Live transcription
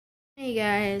Hey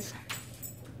guys,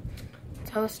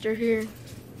 Toaster here.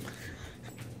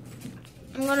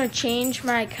 I'm gonna change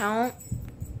my account.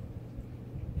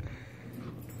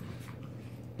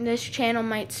 This channel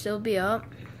might still be up,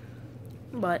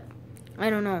 but I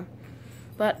don't know.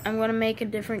 But I'm gonna make a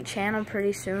different channel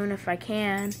pretty soon if I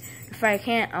can. If I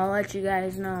can't, I'll let you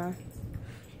guys know.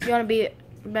 If you wanna be a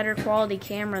better quality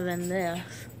camera than this,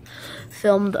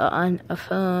 filmed on a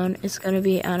phone, it's gonna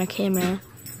be on a camera.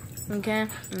 Okay?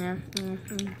 Yeah.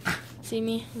 See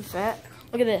me? I'm fat.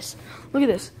 Look at this. Look at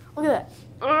this. Look at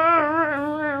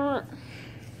that.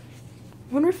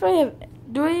 Wonder if I have.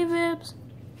 Do I have abs?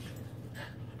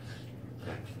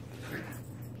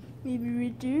 Maybe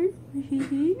right there.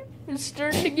 It's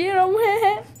starting to get on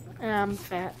wet. I'm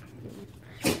fat.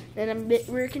 Then I'm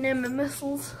working on my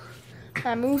muscles.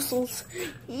 My muscles.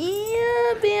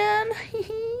 Yeah, man.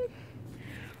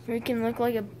 We can look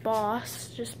like a boss.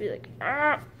 Just be like,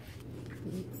 ah.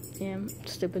 Damn,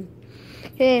 stupid.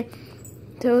 Hey,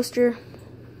 Toaster.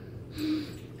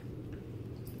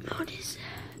 What is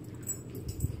that?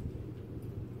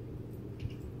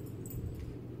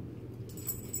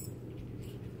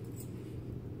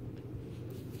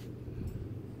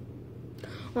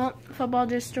 Well, football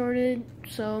just started,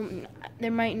 so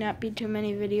there might not be too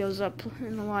many videos up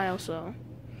in a while, so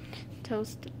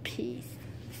toast peace.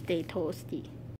 Stay toasty.